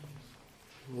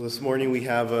Well, this morning we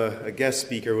have a guest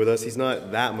speaker with us. He's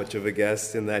not that much of a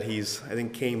guest in that he's, I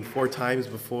think, came 4 times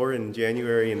before in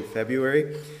January and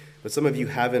February, but some of you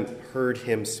haven't heard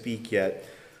him speak yet.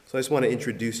 So I just want to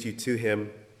introduce you to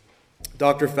him.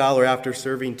 Dr. Fowler, after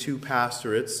serving 2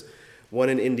 pastorates, one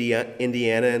in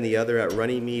Indiana and the other at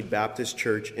Runnymede Baptist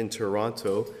Church in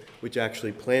Toronto, which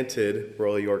actually planted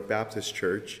Royal York Baptist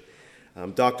Church,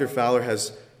 Dr. Fowler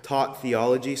has taught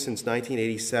theology since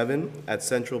 1987 at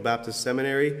Central Baptist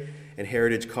Seminary and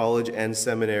Heritage College and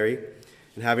Seminary.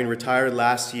 And having retired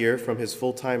last year from his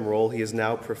full-time role, he is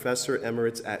now Professor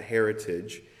Emeritus at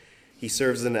Heritage. He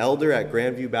serves as an elder at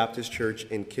Grandview Baptist Church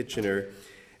in Kitchener,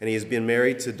 and he has been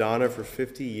married to Donna for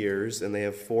 50 years, and they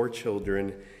have 4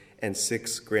 children and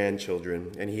 6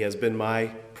 grandchildren. And he has been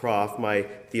my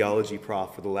theology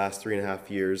prof for the last 3.5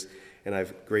 years, and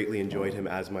I've greatly enjoyed him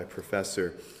as my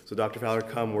professor. So Dr. Fowler,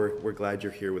 come. We're glad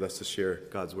you're here with us to share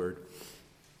God's Word.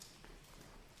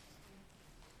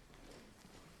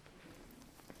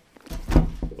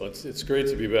 Well, it's great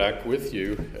to be back with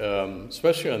you,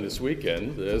 especially on this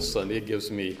weekend. This Sunday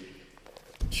gives me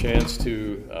a chance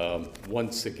to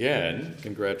once again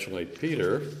congratulate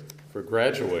Peter for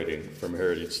graduating from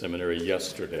Heritage Seminary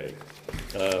yesterday.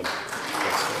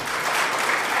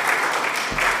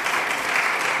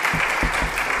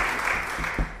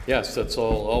 Yes, that's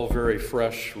all very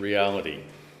fresh reality.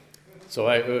 So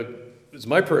it's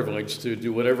my privilege to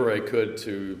do whatever I could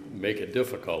to make it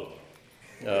difficult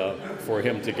for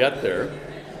him to get there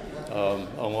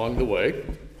along the way.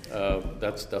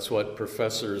 That's what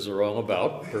professors are all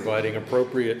about, providing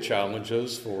appropriate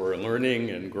challenges for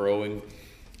learning and growing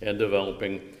and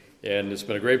developing. And it's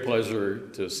been a great pleasure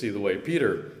to see the way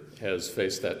Peter has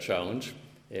faced that challenge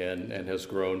and has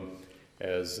grown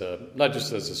as not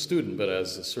just as a student, but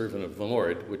as a servant of the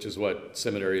Lord, which is what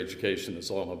seminary education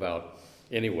is all about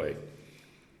anyway.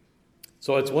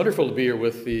 So it's wonderful to be here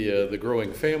with the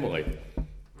growing family.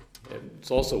 It's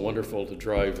also wonderful to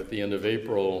drive at the end of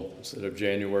April instead of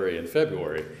January and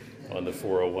February on the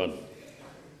 401.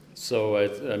 So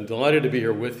I'm delighted to be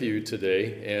here with you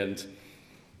today, and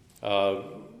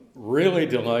really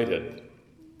delighted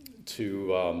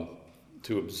to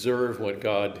observe what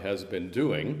God has been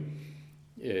doing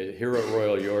here at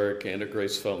Royal York and at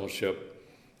Grace Fellowship,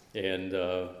 and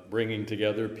bringing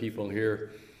together people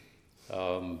here.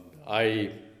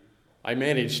 I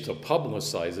managed to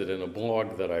publicize it in a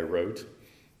blog that I wrote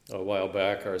a while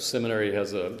back. Our seminary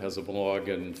has a blog,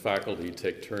 and faculty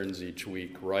take turns each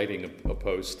week writing a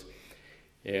post.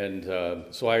 And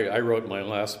so I wrote my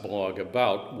last blog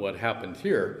about what happened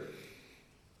here,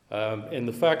 and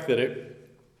the fact that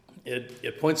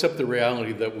it points up the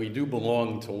reality that we do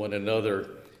belong to one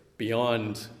another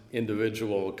beyond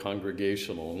individual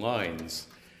congregational lines.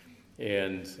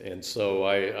 And so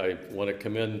I want to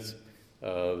commend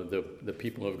the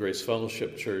people of Grace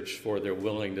Fellowship Church for their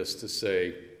willingness to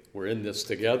say, we're in this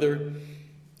together.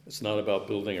 It's not about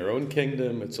building our own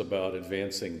kingdom. It's about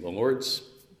advancing the Lord's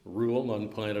rule on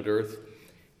planet Earth,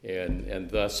 and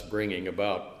thus bringing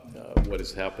about what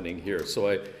is happening here.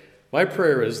 So my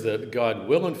prayer is that God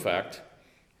will, in fact,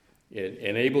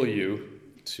 enable you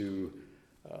to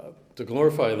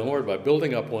glorify the Lord by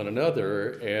building up one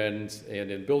another, and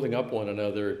in building up one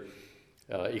another,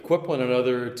 equip one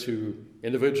another to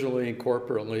individually and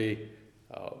corporately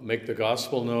make the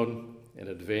gospel known and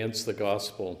advance the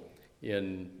gospel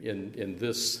in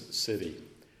this city.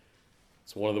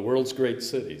 It's one of the world's great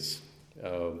cities.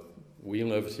 We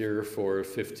lived here for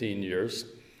 15 years.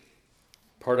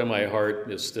 Part of my heart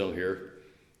is still here,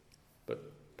 but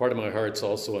part of my heart's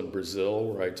also in Brazil,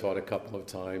 where I taught a couple of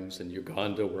times, in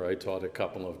Uganda, where I taught a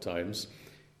couple of times,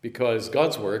 because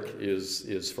God's work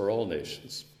is for all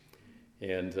nations.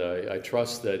 And I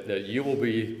trust that you will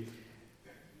be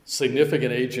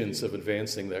significant agents of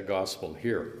advancing that gospel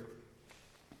here.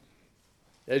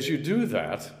 As you do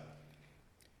that,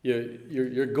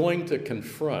 you're going to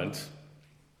confront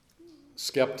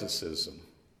skepticism.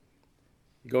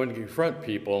 You're going to confront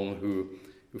people who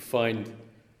find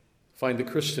the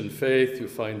Christian faith, who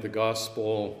find the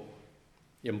gospel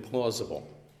implausible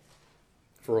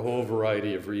for a whole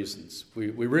variety of reasons. We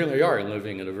really are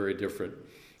living in a very different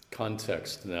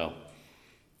context now.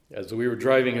 As we were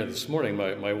driving here this morning,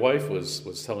 my wife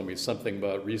was telling me something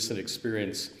about recent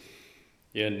experience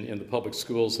in the public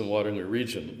schools in Waterloo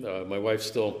region. My wife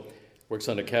still works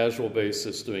on a casual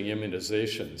basis doing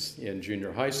immunizations in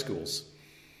junior high schools.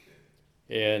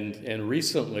 And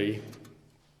recently,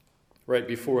 right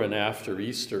before and after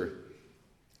Easter,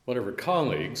 one of her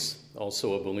colleagues,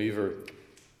 also a believer,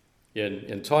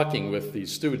 in talking with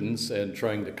these students and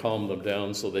trying to calm them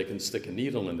down so they can stick a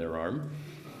needle in their arm,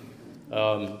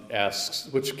 asks,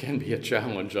 which can be a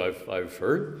challenge I've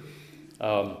heard,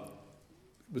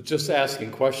 was just asking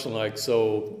a question like,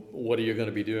 so what are you going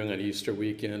to be doing on Easter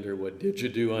weekend, or what did you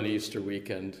do on Easter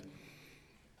weekend?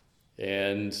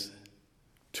 And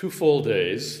 2 full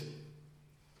days,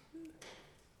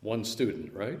 one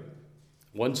student, right?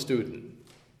 One student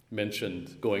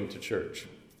mentioned going to church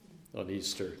on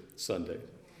Easter Sunday.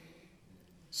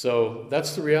 So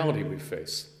that's the reality we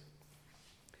face.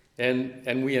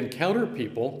 And we encounter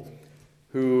people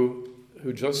who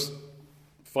just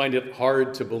find it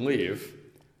hard to believe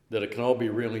that it can all be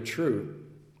really true.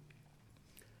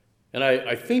 And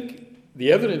I think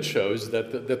the evidence shows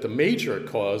that the major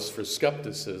cause for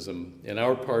skepticism in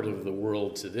our part of the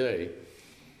world today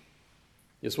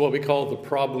is what we call the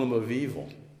problem of evil.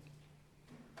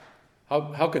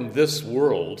 How can this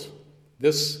world,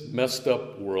 this messed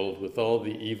up world with all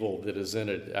the evil that is in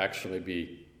it, actually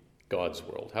be God's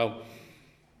world?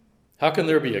 How can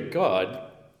there be a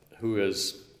God who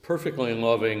is perfectly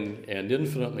loving and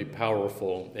infinitely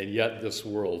powerful, and yet this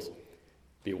world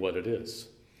be what it is?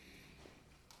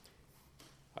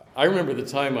 I remember the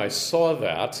time I saw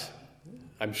that.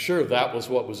 I'm sure that was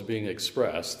what was being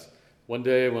expressed. One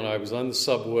day when I was on the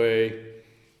subway,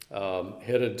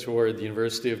 headed toward the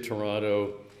University of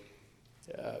Toronto,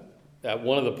 at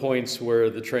one of the points where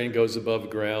the train goes above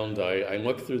ground, I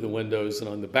looked through the windows, and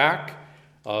on the back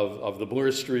of the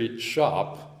Bloor Street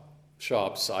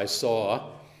shops, I saw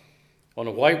on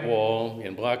a white wall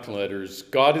in black letters,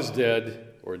 "God is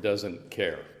dead or doesn't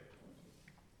care."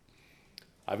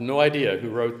 I have no idea who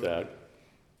wrote that,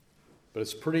 but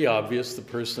it's pretty obvious the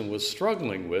person was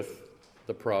struggling with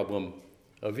the problem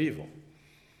of evil.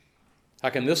 How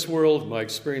can this world, my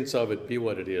experience of it, be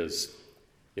what it is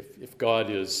if God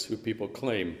is who people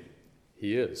claim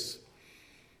he is?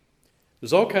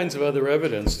 There's all kinds of other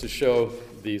evidence to show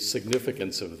the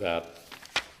significance of that.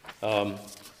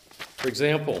 For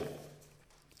example,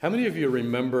 how many of you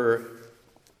remember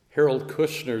Harold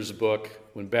Kushner's book,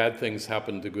 When Bad Things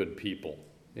Happen to Good People?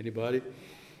 Anybody?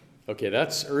 Okay,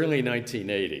 that's early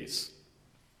 1980s.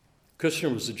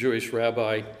 Kushner was a Jewish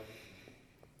rabbi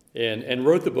and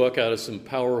wrote the book out of some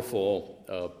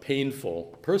powerful,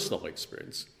 painful personal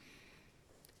experience.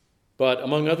 But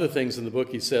among other things in the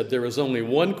book, he said, there is only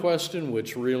one question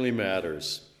which really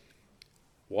matters.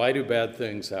 Why do bad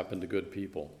things happen to good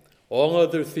people? All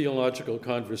other theological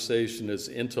conversation is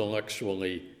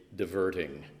intellectually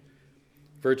diverting.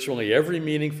 Virtually every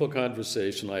meaningful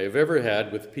conversation I have ever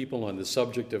had with people on the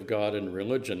subject of God and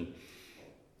religion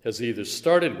has either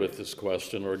started with this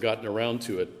question or gotten around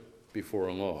to it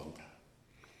before long.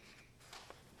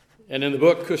 And in the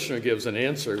book, Kushner gives an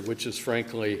answer which is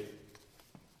frankly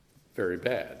very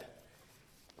bad.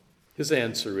 His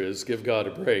answer is, give God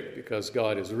a break, because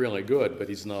God is really good, but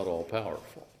he's not all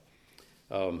powerful.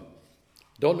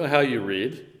 Don't know how you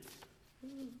read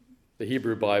the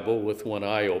Hebrew Bible with one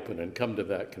eye open and come to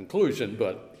that conclusion,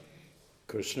 but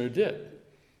Kushner did.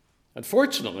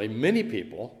 Unfortunately, many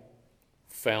people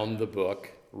found the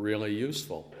book really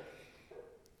useful.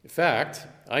 In fact,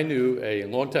 I knew a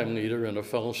longtime leader in a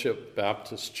Fellowship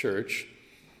Baptist church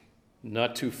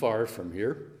not too far from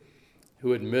here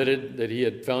who admitted that he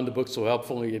had found the book so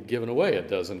helpful he had given away a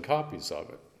dozen copies of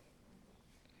it.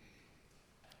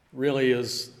 Really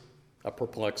is a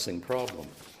perplexing problem.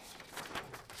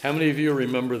 How many of you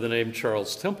remember the name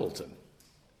Charles Templeton?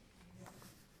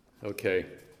 Okay.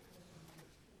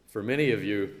 For many of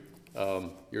you,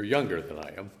 you're younger than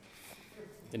I am,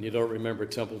 and you don't remember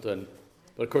Templeton.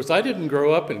 But of course, I didn't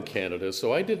grow up in Canada,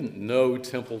 so I didn't know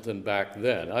Templeton back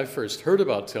then. I first heard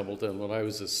about Templeton when I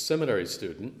was a seminary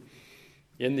student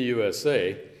in the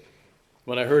USA,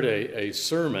 when I heard a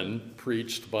sermon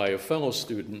preached by a fellow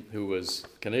student who was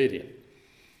Canadian.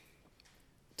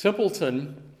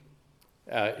 Templeton,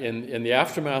 in the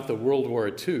aftermath of World War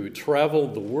II,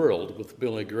 traveled the world with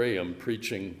Billy Graham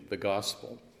preaching the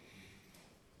gospel.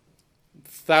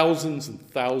 Thousands and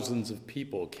thousands of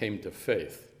people came to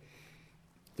faith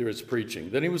through his preaching.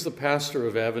 Then he was the pastor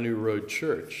of Avenue Road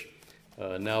Church,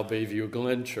 now Bayview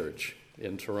Glen Church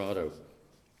in Toronto.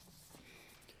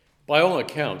 By all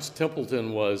accounts,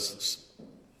 Templeton was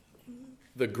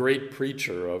the great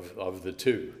preacher of the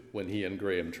two when he and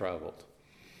Graham traveled.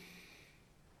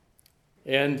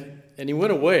 And he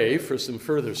went away for some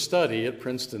further study at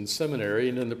Princeton Seminary,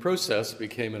 and in the process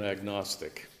became an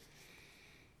agnostic.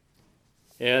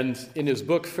 And in his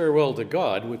book, Farewell to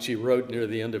God, which he wrote near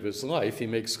the end of his life, he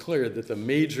makes clear that the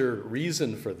major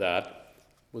reason for that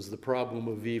was the problem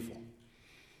of evil.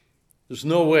 There's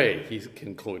no way, he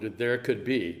concluded, there could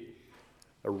be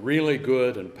a really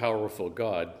good and powerful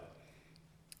God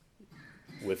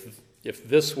with if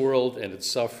this world and its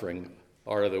suffering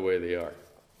are the way they are.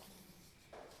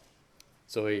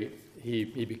 So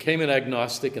he became an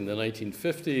agnostic in the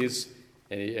 1950s,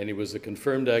 and he was a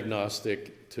confirmed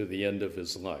agnostic to the end of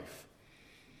his life.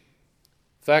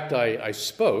 In fact, I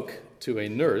spoke to a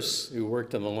nurse who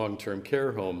worked in the long-term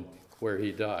care home where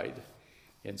he died.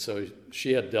 And so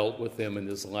she had dealt with him in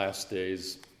his last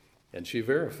days, and she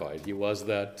verified he was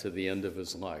that to the end of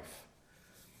his life.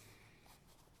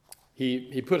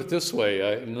 He put it this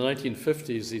way, in the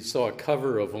 1950s, he saw a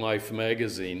cover of Life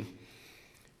magazine,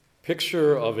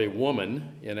 picture of a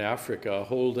woman in Africa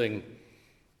holding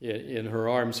in her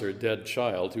arms her dead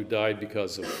child who died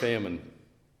because of famine.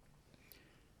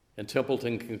 And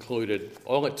Templeton concluded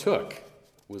all it took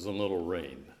was a little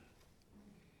rain.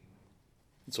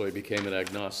 And so he became an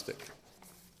agnostic.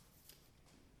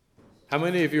 How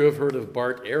many of you have heard of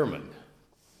Bart Ehrman?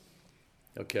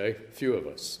 Okay, a few of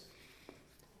us.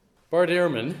 Bart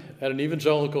Ehrman had an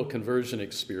evangelical conversion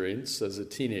experience as a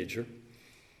teenager,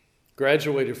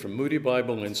 graduated from Moody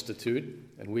Bible Institute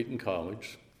and Wheaton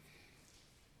College,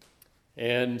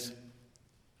 and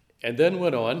then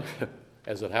went on,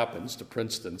 as it happens, to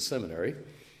Princeton Seminary,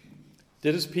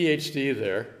 did his PhD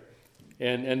there,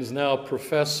 and is now a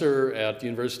professor at the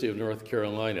University of North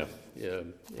Carolina,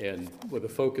 and with a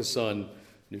focus on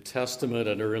New Testament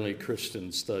and early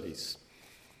Christian studies.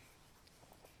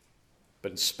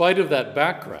 But in spite of that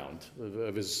background,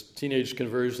 of his teenage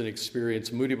conversion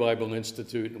experience, Moody Bible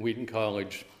Institute and Wheaton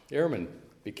College, Ehrman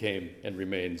became and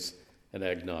remains an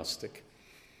agnostic.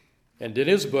 And in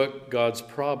his book, God's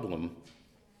Problem,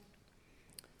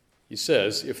 he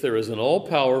says, if there is an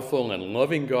all-powerful and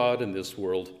loving God in this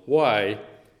world, why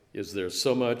is there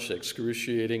so much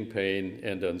excruciating pain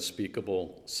and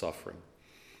unspeakable suffering?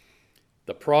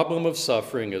 The problem of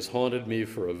suffering has haunted me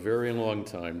for a very long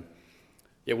time.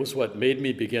 It was what made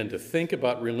me begin to think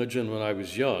about religion when I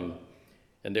was young,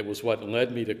 and it was what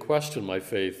led me to question my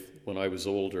faith when I was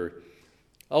older.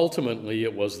 Ultimately,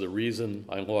 it was the reason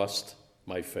I lost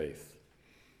my faith.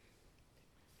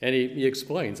 And he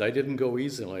explains, I didn't go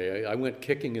easily. I went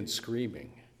kicking and screaming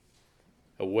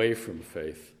away from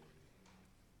faith.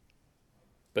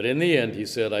 But in the end, he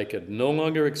said, I could no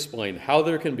longer explain how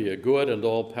there can be a good and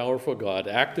all-powerful God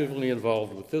actively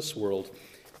involved with this world,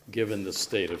 given the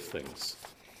state of things.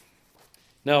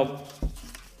 Now,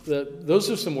 those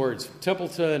are some words,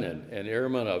 Templeton and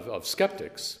Ehrman, of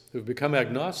skeptics who've become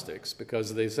agnostics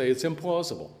because they say it's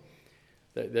implausible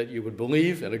that you would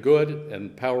believe in a good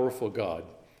and powerful God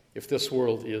if this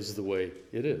world is the way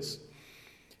it is.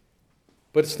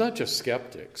 But it's not just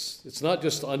skeptics. It's not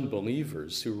just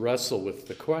unbelievers who wrestle with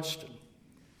the question.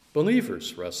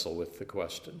 Believers wrestle with the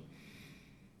question.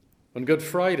 On Good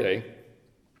Friday,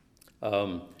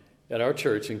 at our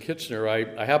church in Kitchener,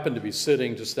 I happened to be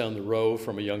sitting just down the row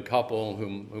from a young couple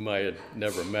whom I had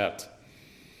never met.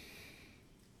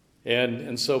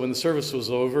 And so when the service was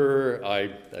over,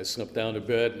 I slipped down a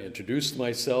bit and introduced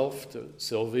myself to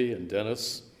Sylvie and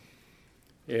Dennis.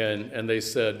 And they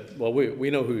said, well, we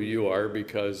know who you are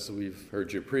because we've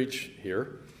heard you preach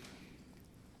here.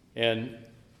 And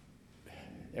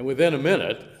within a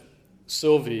minute,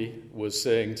 Sylvie was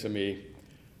saying to me,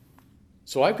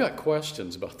 so I've got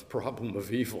questions about the problem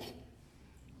of evil.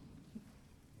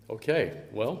 Okay,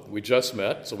 well, we just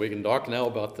met, so we can talk now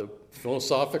about the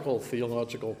philosophical,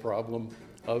 theological problem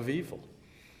of evil.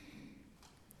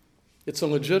 It's a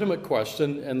legitimate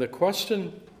question, and the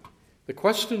question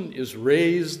is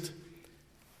raised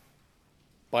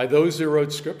by those who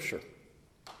wrote Scripture.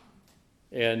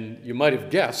 And you might have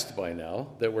guessed by now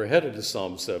that we're headed to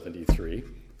Psalm 73,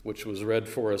 which was read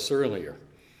for us earlier.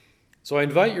 So I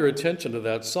invite your attention to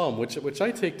that psalm, which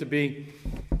I take to be,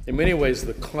 in many ways,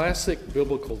 the classic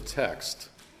biblical text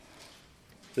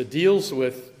that deals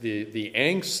with the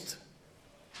angst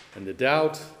and the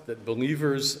doubt that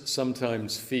believers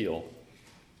sometimes feel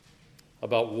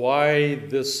about why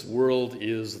this world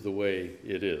is the way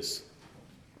it is.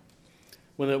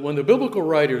 When the biblical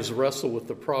writers wrestle with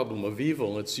the problem of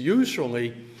evil, it's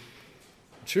usually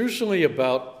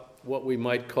about what we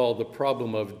might call the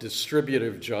problem of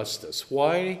distributive justice.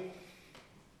 Why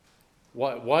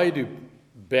do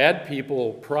bad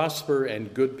people prosper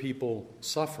and good people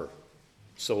suffer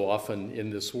so often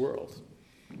in this world?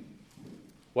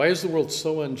 Why is the world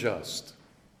so unjust?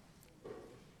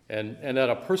 And at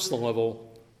a personal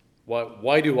level,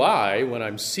 why do I, when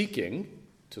I'm seeking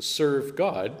to serve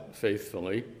God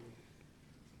faithfully,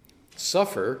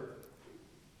 suffer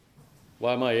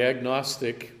while my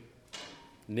agnostic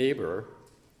neighbor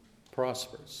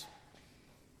prospers?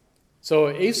 So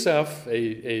Asaph,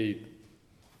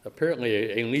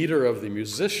 apparently a leader of the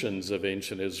musicians of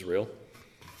ancient Israel,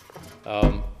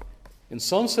 In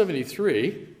Psalm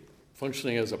 73,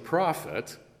 functioning as a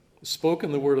prophet,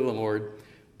 spoken the word of the Lord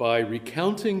by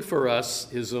recounting for us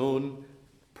his own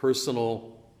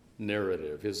personal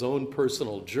narrative, his own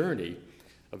personal journey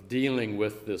of dealing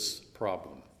with this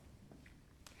problem.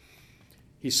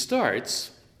 He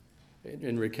starts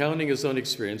in recounting his own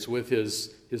experience with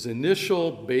his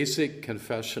initial basic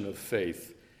confession of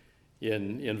faith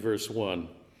in verse 1.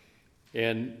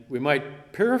 And we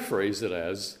might paraphrase it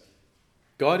as,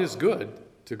 God is good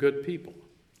to good people.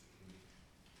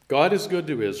 God is good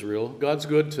to Israel. God's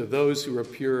good to those who are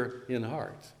pure in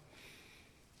heart.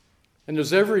 And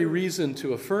there's every reason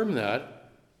to affirm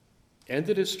that, and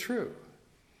it is true.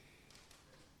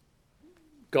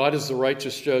 God is the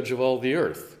righteous judge of all the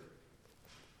earth.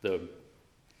 The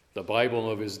Bible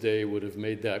of his day would have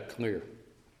made that clear.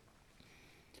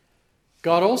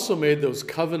 God also made those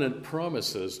covenant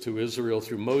promises to Israel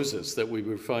through Moses that we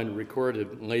would find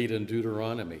recorded late in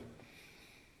Deuteronomy.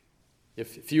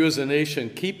 If you as a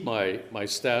nation keep my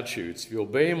statutes, if you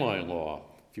obey my law,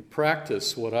 if you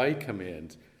practice what I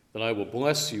command, then I will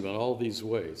bless you in all these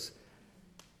ways.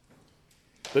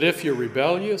 But if you're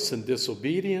rebellious and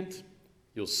disobedient,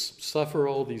 you'll suffer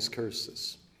all these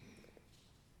curses.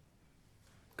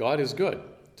 God is good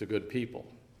to good people.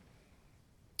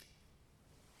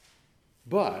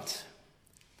 But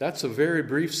that's a very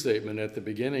brief statement at the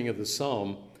beginning of the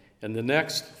psalm, and the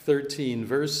next 13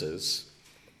 verses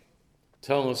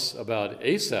tell us about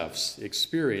Asaph's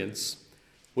experience,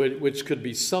 which could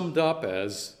be summed up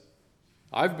as,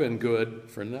 I've been good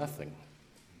for nothing.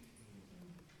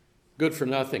 Good for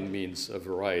nothing means a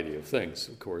variety of things,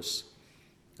 of course.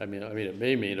 I mean, it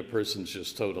may mean a person's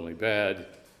just totally bad,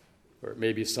 or it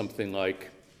may be something like,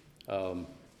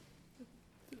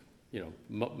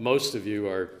 most of you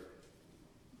are,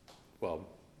 well,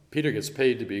 Peter gets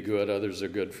paid to be good, others are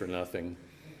good for nothing,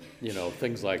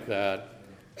 things like that.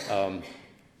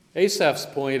 Asaph's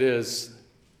point is,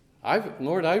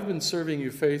 Lord, I've been serving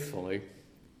you faithfully,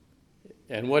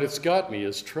 and what it's got me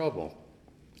is trouble.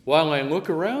 While I look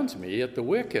around me at the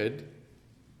wicked,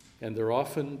 and they're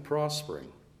often prospering.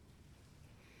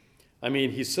 I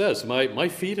mean, he says, my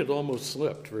feet had almost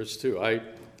slipped, verse 2. I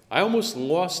almost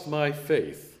lost my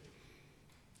faith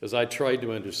as I tried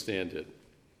to understand it.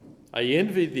 I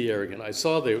envied the arrogant. I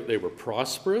saw they were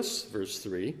prosperous, verse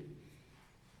 3.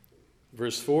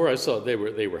 Verse 4, I saw they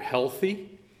were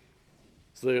healthy.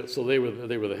 So they were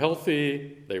the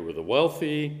healthy, they were the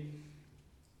wealthy,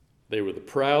 they were the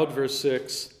proud, verse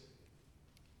 6.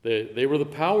 They were the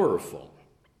powerful.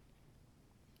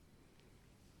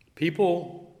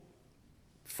 People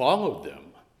followed them.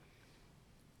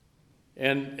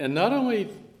 And not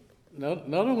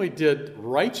only did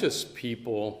righteous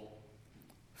people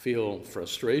feel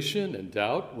frustration and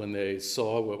doubt when they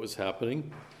saw what was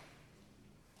happening,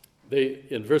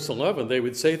 in verse 11, they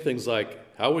would say things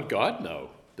like, how would God know?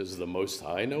 Does the Most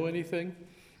High know anything?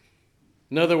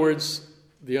 In other words,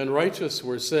 the unrighteous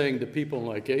were saying to people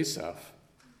like Asaph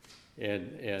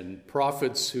and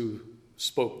prophets who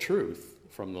spoke truth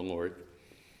from the Lord,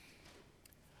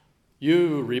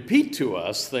 you repeat to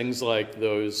us things like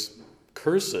those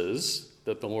curses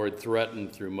that the Lord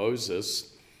threatened through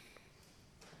Moses,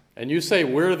 and you say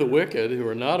we're the wicked who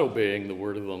are not obeying the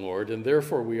word of the Lord, and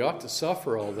therefore we ought to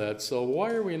suffer all that, so why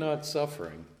are we not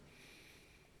suffering?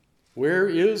 Where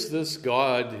is this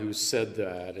God who said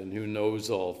that and who knows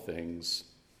all things?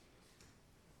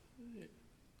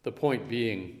 The point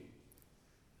being,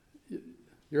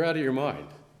 you're out of your mind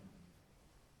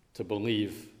to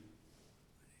believe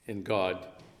in God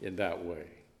in that way.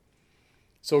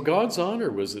 So God's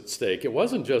honor was at stake. It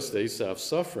wasn't just Asaph's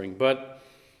suffering, but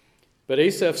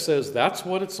Asaph says that's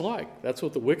what it's like. That's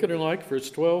what the wicked are like,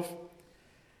 verse 12.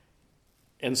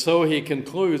 And so he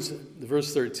concludes,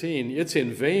 verse 13, it's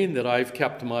in vain that I've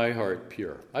kept my heart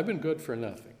pure. I've been good for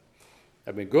nothing.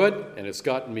 I've been good, and it's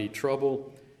gotten me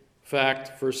trouble.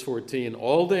 Fact, verse 14,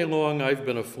 all day long I've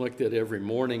been afflicted. Every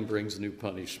morning brings new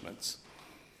punishments.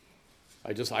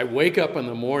 I wake up in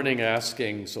the morning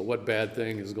asking, so what bad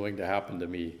thing is going to happen to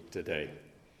me today?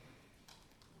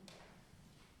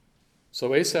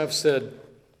 So Asaph said,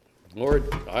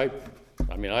 Lord, I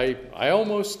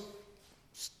almost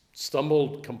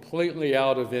stumbled completely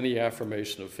out of any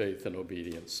affirmation of faith and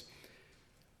obedience.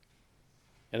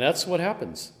 And that's what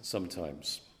happens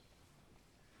sometimes.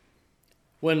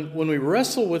 When we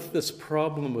wrestle with this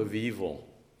problem of evil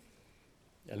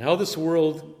and how this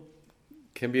world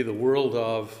can be the world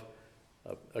of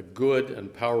a good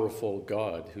and powerful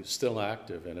God who's still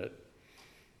active in it,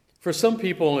 for some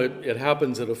people it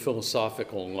happens at a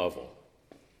philosophical level.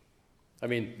 I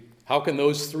mean, how can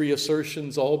those three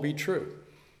assertions all be true?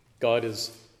 God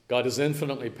is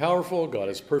infinitely powerful, God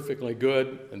is perfectly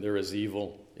good, and there is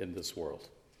evil in this world.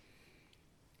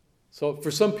 So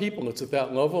for some people it's at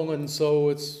that level, and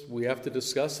so we have to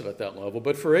discuss it at that level.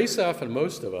 But for Asaph and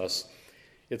most of us,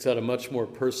 it's at a much more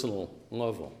personal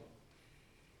level.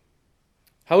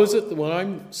 How is it that when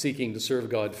I'm seeking to serve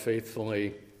God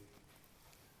faithfully,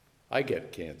 I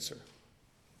get cancer,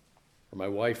 or my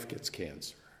wife gets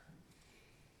cancer?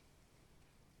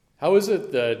 How is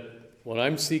it that when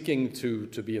I'm seeking to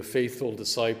be a faithful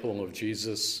disciple of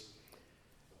Jesus,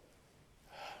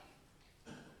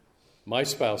 my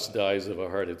spouse dies of a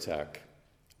heart attack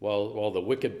while the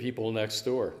wicked people next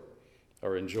door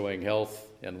are enjoying health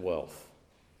and wealth?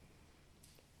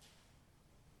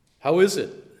 How is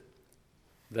it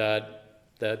that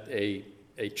a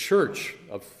church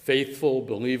of faithful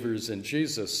believers in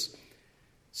Jesus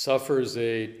suffers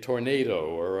a tornado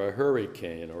or a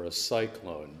hurricane or a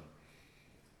cyclone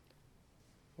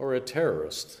or a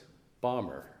terrorist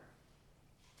bomber?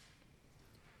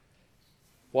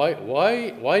 Why,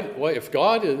 if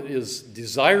God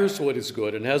desires what is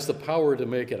good and has the power to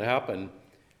make it happen,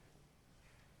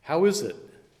 how is it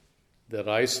that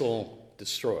ISIL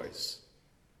destroys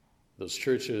those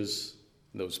churches,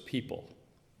 those people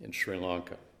in Sri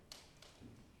Lanka?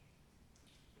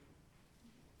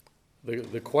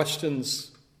 The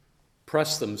questions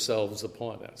press themselves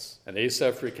upon us, and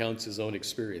Asaph recounts his own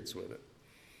experience with it.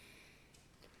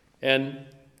 And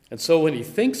so when he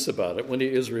thinks about it,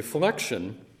 his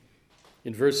reflection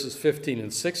in verses 15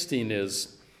 and 16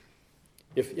 is,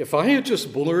 if I had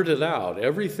just blurted out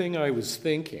everything I was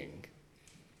thinking,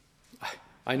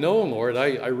 I know, Lord,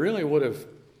 I really would have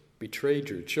betrayed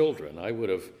your children. I would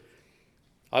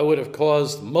have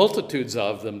caused multitudes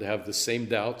of them to have the same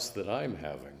doubts that I'm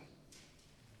having.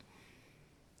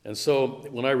 And so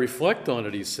when I reflect on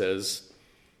it, he says,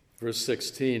 verse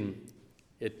 16,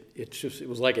 it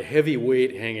was like a heavy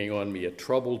weight hanging on me. It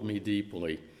troubled me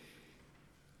deeply.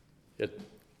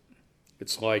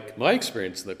 It's like my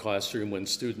experience in the classroom when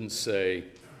students say,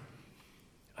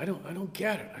 I don't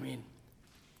get it. I mean,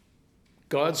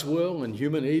 God's will and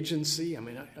human agency,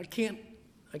 I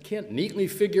can't neatly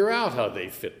figure out how they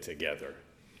fit together.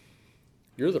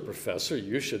 You're the professor.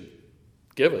 You should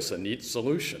give us a neat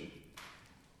solution.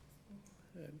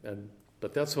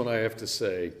 But that's when I have to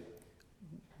say,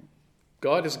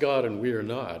 God is God and we are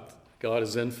not. God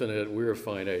is infinite, we are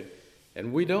finite,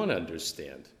 and we don't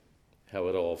understand how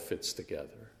it all fits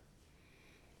together.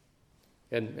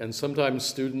 And sometimes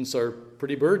students are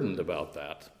pretty burdened about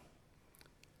that.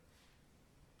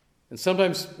 And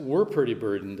sometimes we're pretty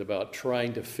burdened about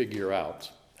trying to figure out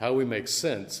how we make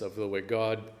sense of the way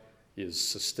God is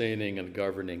sustaining and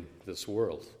governing this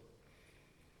world.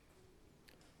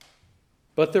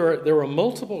 But there are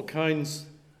multiple kinds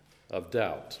of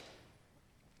doubt.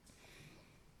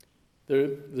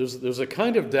 There's a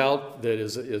kind of doubt that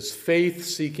is faith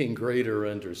seeking greater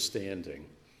understanding.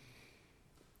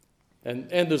 And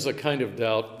there's a kind of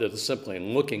doubt that is simply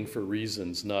looking for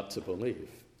reasons not to believe.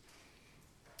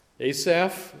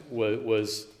 Asaph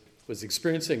was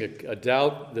experiencing a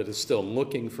doubt that is still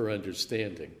looking for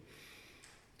understanding.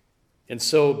 And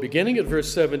so beginning at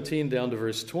verse 17 down to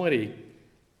verse 20,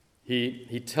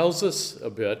 he tells us a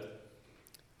bit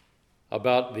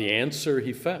about the answer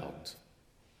he found.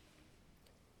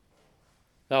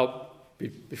 Now,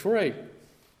 before I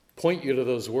point you to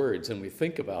those words and we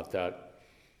think about that,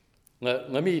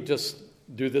 let me just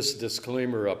do this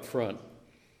disclaimer up front.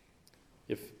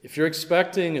 If you're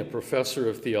expecting a professor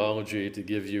of theology to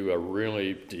give you a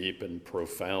really deep and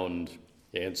profound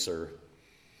answer,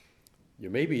 you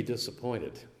may be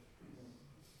disappointed.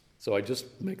 So I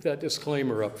just make that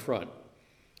disclaimer up front.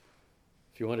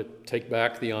 If you want to take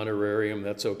back the honorarium,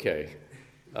 that's okay.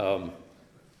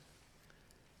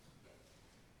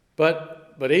 But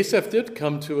Asaph did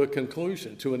come to a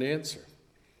conclusion, to an answer.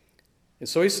 And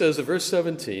so he says in verse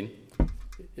 17,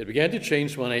 it began to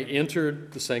change when I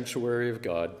entered the sanctuary of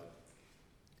God.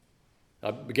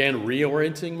 I began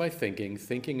reorienting my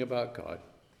thinking about God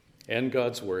and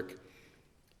God's work.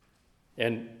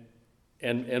 And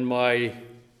my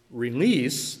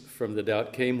release from the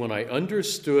doubt came when I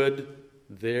understood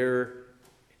their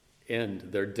end,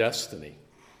 their destiny.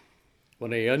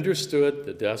 When I understood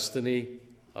the destiny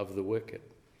of the wicked.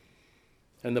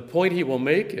 And the point he will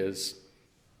make is,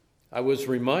 I was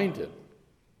reminded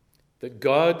that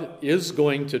God is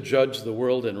going to judge the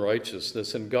world in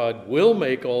righteousness, and God will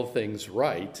make all things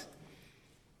right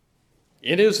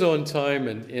in his own time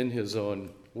and in his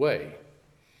own way.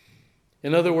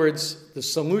 In other words, the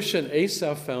solution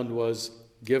Asaph found was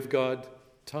give God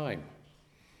time.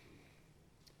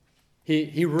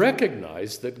 He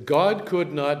recognized that God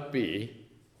could not be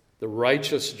the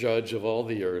righteous judge of all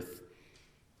the earth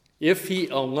if he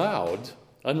allowed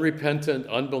unrepentant,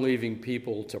 unbelieving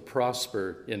people to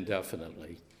prosper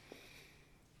indefinitely,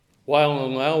 while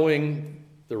allowing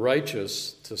the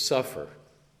righteous to suffer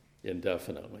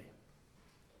indefinitely.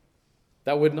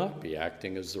 That would not be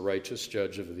acting as the righteous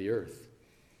judge of the earth.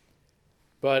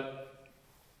 But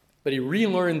he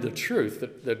relearned the truth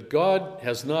that God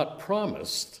has not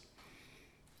promised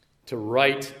to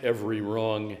right every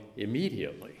wrong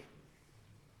immediately,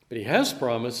 but he has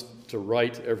promised to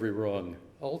right every wrong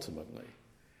ultimately.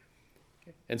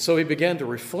 And so he began to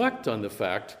reflect on the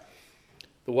fact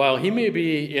that while he may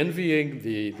be envying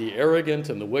the arrogant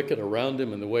and the wicked around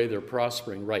him and the way they're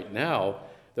prospering right now,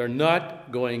 they're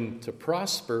not going to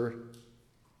prosper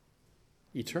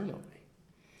eternally.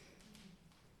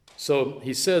 So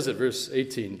he says at verse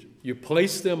 18, you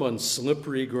place them on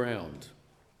slippery ground.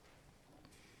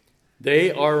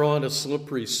 They are on a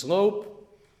slippery slope.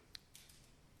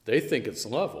 They think it's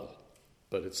level,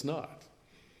 but it's not.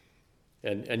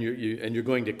 And you're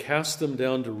going to cast them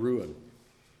down to ruin.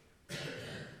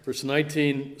 Verse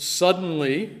 19,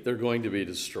 suddenly they're going to be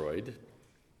destroyed,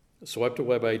 swept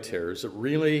away by terrors. It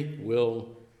really will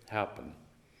happen.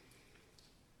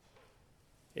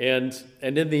 And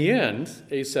in the end,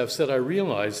 Asaph said, I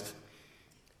realized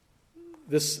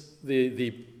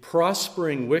the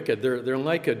prospering wicked, they're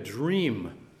like a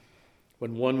dream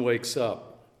when one wakes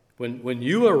up. When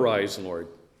you arise, Lord,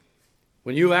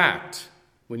 when you act,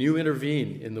 when you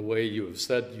intervene in the way you have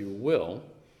said you will,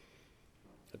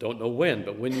 I don't know when,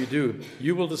 but when you do,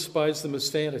 you will despise them as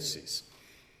fantasies.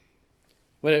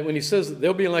 When he says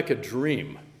they'll be like a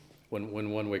dream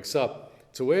when one wakes up,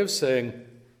 it's a way of saying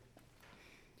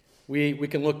we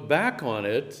can look back on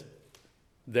it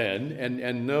then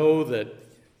and know that,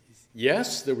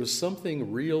 yes, there was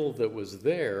something real that was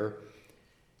there,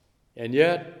 and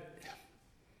yet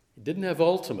it didn't have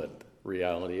ultimate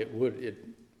reality.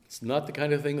 It's not the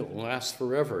kind of thing that will last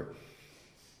forever.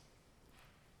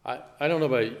 I don't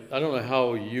know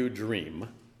how you dream.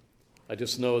 I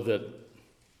just know that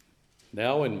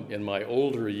now in my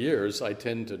older years, I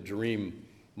tend to dream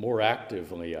more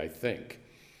actively, I think.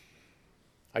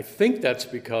 I think that's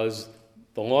because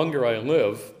the longer I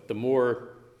live, the more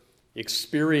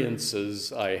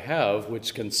experiences I have,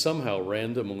 which can somehow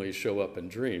randomly show up in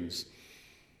dreams.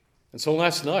 And so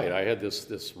last night I had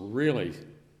this really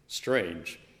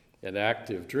strange and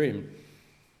active dream,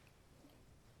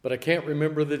 but I can't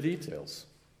remember the details.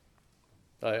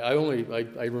 I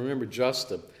remember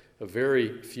just a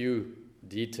very few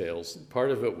details.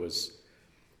 Part of it was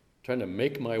trying to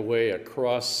make my way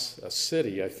across a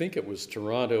city. I think it was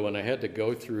Toronto, and I had to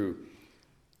go through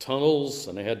tunnels,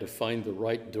 and I had to find the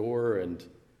right door, and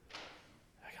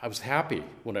I was happy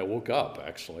when I woke up,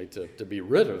 actually, to be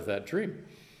rid of that dream.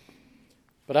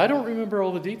 But I don't remember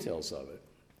all the details of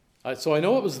it. So I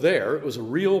know it was there. It was a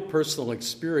real personal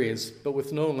experience, but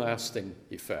with no lasting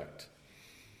effect.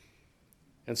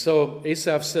 And so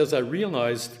Asaph says, I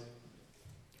realized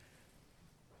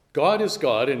God is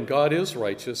God, and God is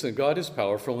righteous, and God is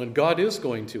powerful, and God is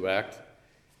going to act.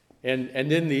 And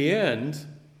in the end,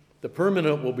 the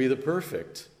permanent will be the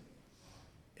perfect.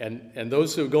 And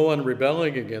those who go on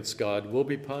rebelling against God will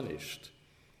be punished.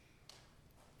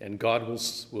 And God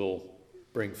will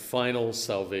bring final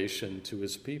salvation to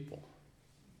his people.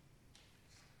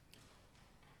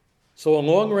 So a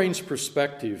long-range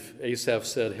perspective, Asaph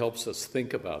said, helps us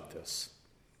think about this.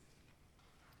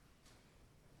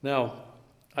 Now,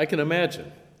 I can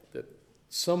imagine that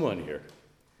someone here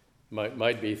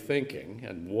might be thinking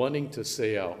and wanting to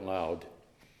say out loud,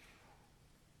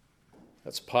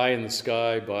 that's pie in the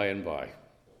sky, by and by.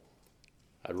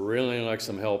 I'd really like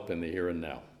some help in the here and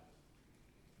now.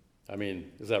 I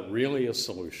mean, is that really a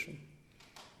solution?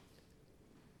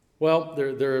 Well,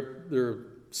 there are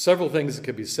several things that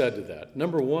could be said to that.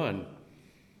 Number one,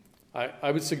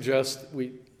 I would suggest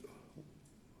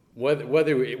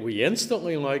whether we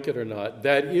instantly like it or not,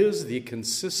 that is the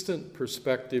consistent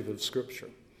perspective of Scripture.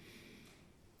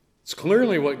 It's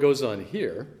clearly what goes on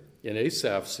here in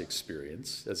Asaph's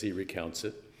experience as he recounts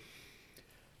it.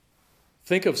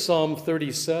 Think of Psalm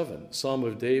 37, Psalm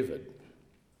of David.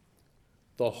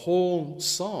 The whole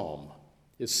psalm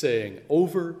is saying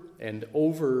over and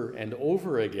over and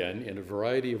over again in a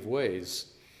variety of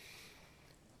ways,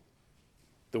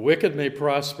 the wicked may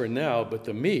prosper now, but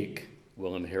the meek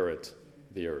will inherit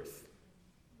the earth.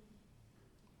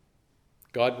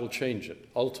 God will change it,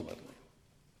 ultimately.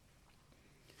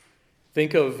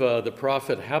 Think of the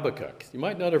prophet Habakkuk. You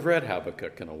might not have read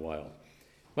Habakkuk in a while.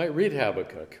 You might read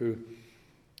Habakkuk,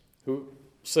 who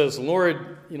says,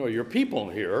 Lord, your people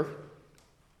here,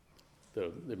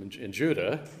 in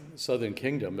Judah, southern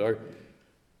kingdom,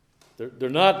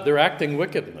 they're acting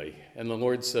wickedly. And the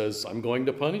Lord says, I'm going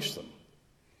to punish them.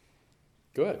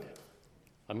 Good.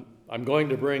 I'm going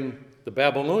to bring the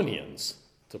Babylonians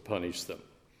to punish them.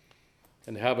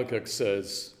 And Habakkuk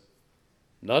says,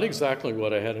 not exactly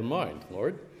what I had in mind,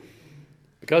 Lord,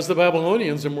 because the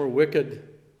Babylonians are more wicked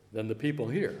than the people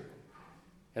here.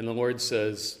 And the Lord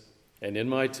says, and in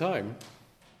my time,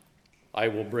 I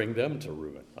will bring them to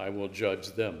ruin. I will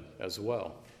judge them as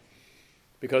well.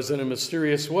 Because in a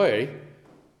mysterious way,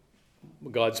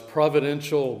 God's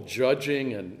providential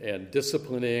judging and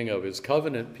disciplining of his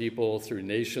covenant people through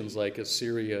nations like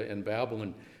Assyria and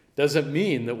Babylon doesn't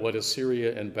mean that what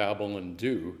Assyria and Babylon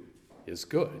do is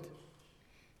good.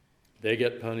 They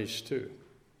get punished too.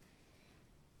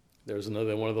 There's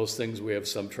another one of those things we have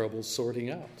some trouble sorting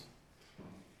out.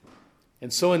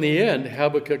 And so in the end,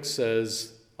 Habakkuk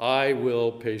says, I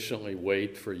will patiently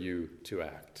wait for you to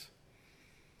act.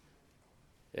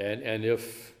 And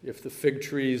if the fig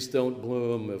trees don't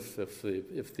bloom, if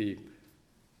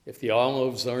the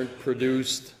olives aren't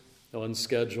produced on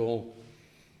schedule,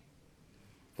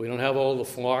 if we don't have all the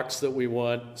flocks that we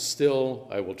want, still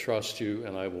I will trust you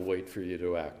and I will wait for you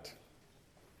to act.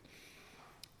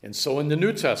 And so in the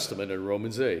New Testament, in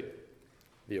Romans 8,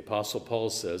 the Apostle Paul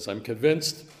says, I'm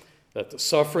convinced that the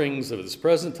sufferings of this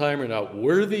present time are not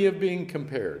worthy of being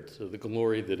compared to the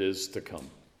glory that is to come.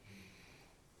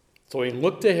 So he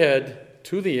looked ahead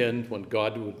to the end when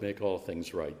God would make all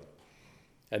things right.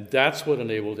 And that's what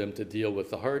enabled him to deal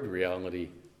with the hard reality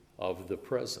of the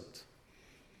present.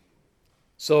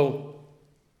 So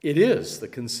it is the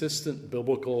consistent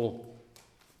biblical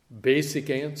basic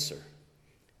answer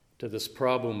to this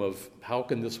problem of how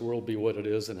can this world be what it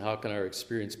is and how can our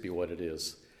experience be what it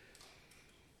is.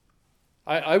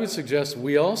 I would suggest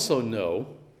we also know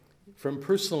from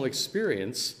personal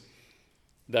experience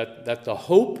that the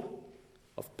hope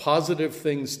of positive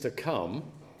things to come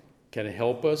can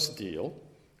help us deal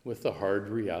with the hard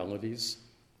realities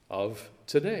of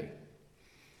today.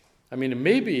 I mean, it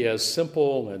may be as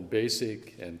simple and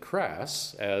basic and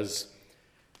crass as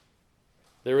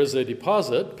there is a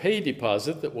pay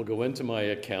deposit that will go into my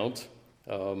account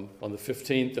on the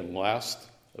 15th and last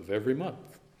of every month.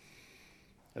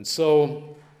 And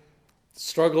so,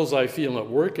 struggles I feel at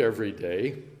work every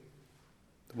day,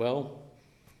 well,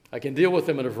 I can deal with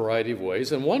them in a variety of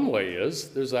ways. And one way is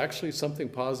there's actually something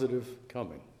positive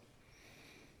coming.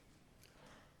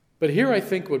 But here I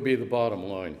think would be the bottom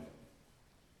line.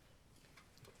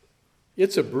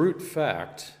 It's a brute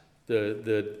fact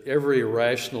that every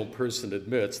rational person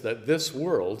admits that this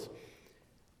world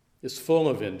is full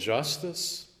of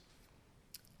injustice,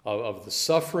 of the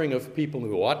suffering of people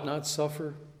who ought not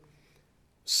suffer,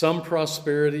 some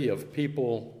prosperity of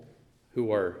people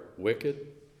who are wicked.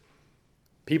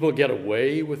 People get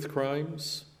away with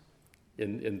crimes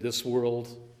in this world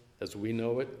as we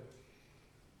know it.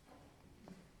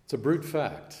 It's a brute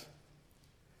fact.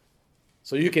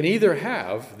 So you can either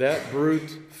have that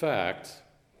brute fact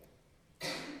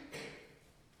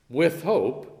with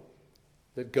hope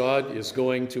that God is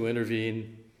going to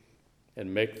intervene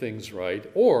and make things right,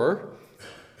 or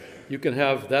you can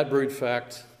have that brute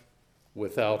fact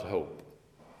without hope.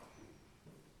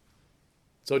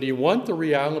 So do you want the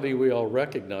reality we all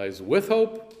recognize with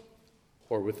hope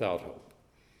or without hope?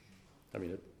 I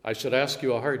mean, I should ask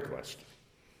you a hard question.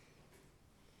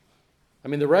 I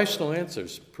mean, the rational answer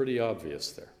is pretty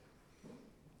obvious there.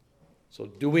 So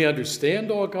do we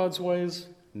understand all God's ways?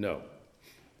 No.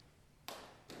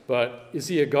 But is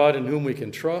he a God in whom we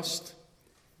can trust?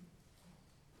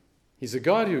 He's a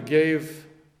God who gave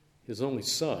his only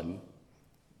Son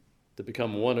to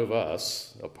become one of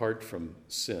us apart from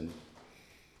sin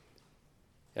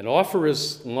and offer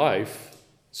his life,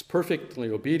 his perfectly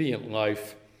obedient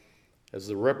life, as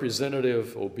the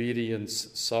representative, obedience,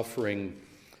 suffering,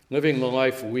 living the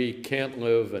life we can't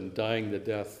live and dying the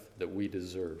death that we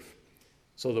deserve,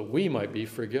 so that we might be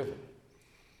forgiven.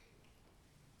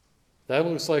 That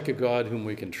looks like a God whom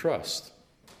we can trust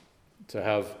to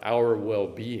have our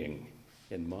well-being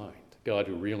in mind, God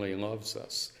who really loves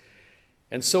us.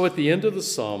 And so at the end of the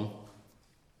psalm,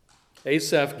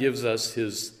 Asaph gives us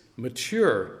his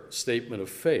mature statement of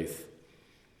faith,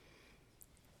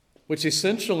 which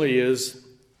essentially is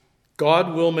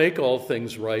God will make all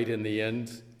things right in the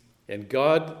end, and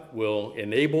God will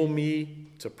enable me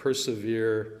to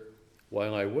persevere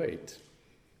while I wait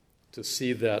to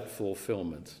see that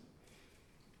fulfillment.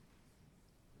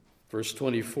 Verse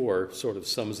 24 sort of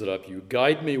sums it up. You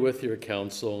guide me with your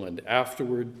counsel, and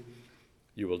afterward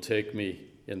you will take me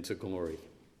into glory.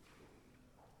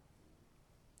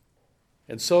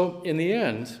 And so, in the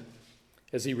end,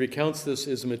 as he recounts this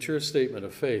as a mature statement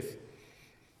of faith,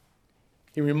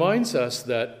 he reminds us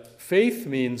that faith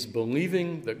means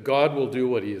believing that God will do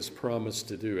what he has promised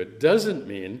to do. It doesn't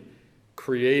mean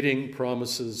creating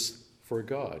promises for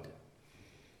God.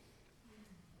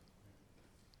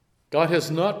 God has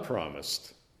not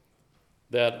promised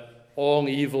that all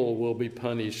evil will be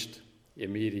punished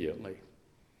immediately,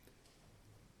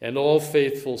 and all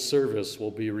faithful service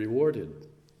will be rewarded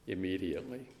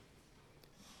immediately.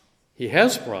 He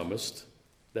has promised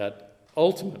that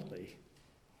ultimately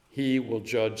he will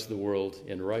judge the world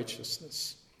in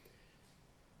righteousness.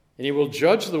 And he will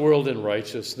judge the world in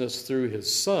righteousness through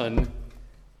his Son,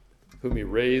 whom he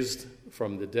raised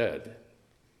from the dead.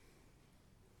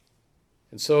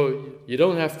 And so you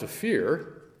don't have to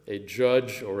fear a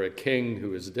judge or a king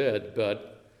who is dead,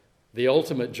 but the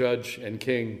ultimate judge and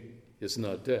king is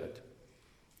not dead.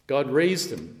 God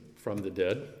raised him from the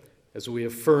dead, as we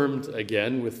affirmed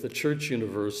again with the Church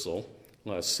Universal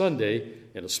last Sunday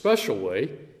in a special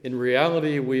way. In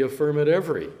reality, we affirm it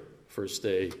every first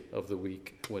day of the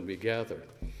week when we gather.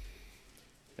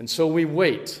 And so we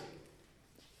wait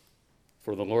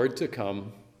for the Lord to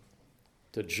come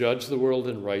to judge the world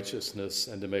in righteousness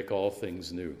and to make all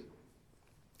things new.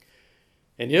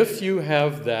 And if you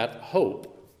have that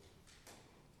hope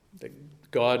that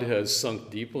God has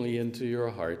sunk deeply into your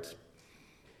heart,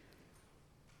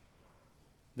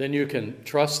 then you can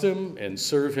trust him and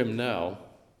serve him now,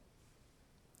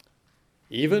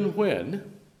 even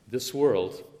when this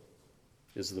world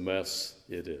is the mess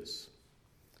it is.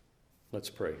 Let's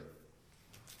pray.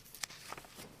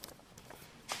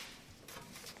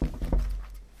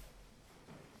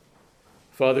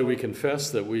 Father, we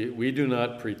confess that we do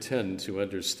not pretend to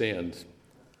understand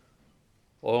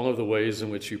all of the ways in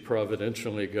which you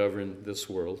providentially govern this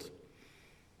world.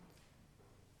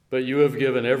 But you have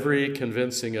given every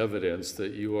convincing evidence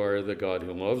that you are the God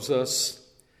who loves us.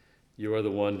 You are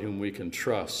the one whom we can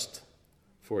trust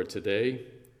for today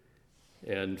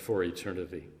and for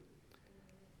eternity.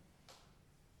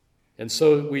 And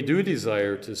so we do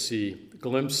desire to see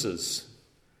glimpses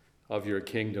of your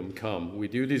kingdom come. We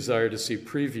do desire to see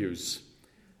previews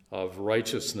of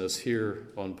righteousness here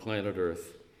on planet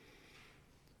Earth.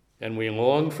 And we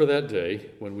long for that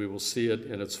day when we will see it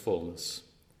in its fullness.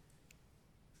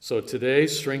 So today,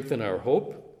 strengthen our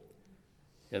hope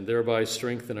and thereby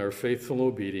strengthen our faithful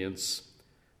obedience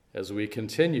as we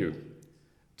continue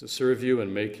to serve you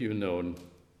and make you known,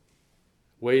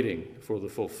 waiting for the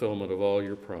fulfillment of all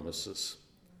your promises.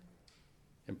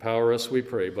 Empower us, we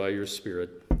pray, by your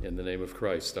Spirit, in the name of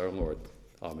Christ our Lord.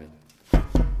 Amen.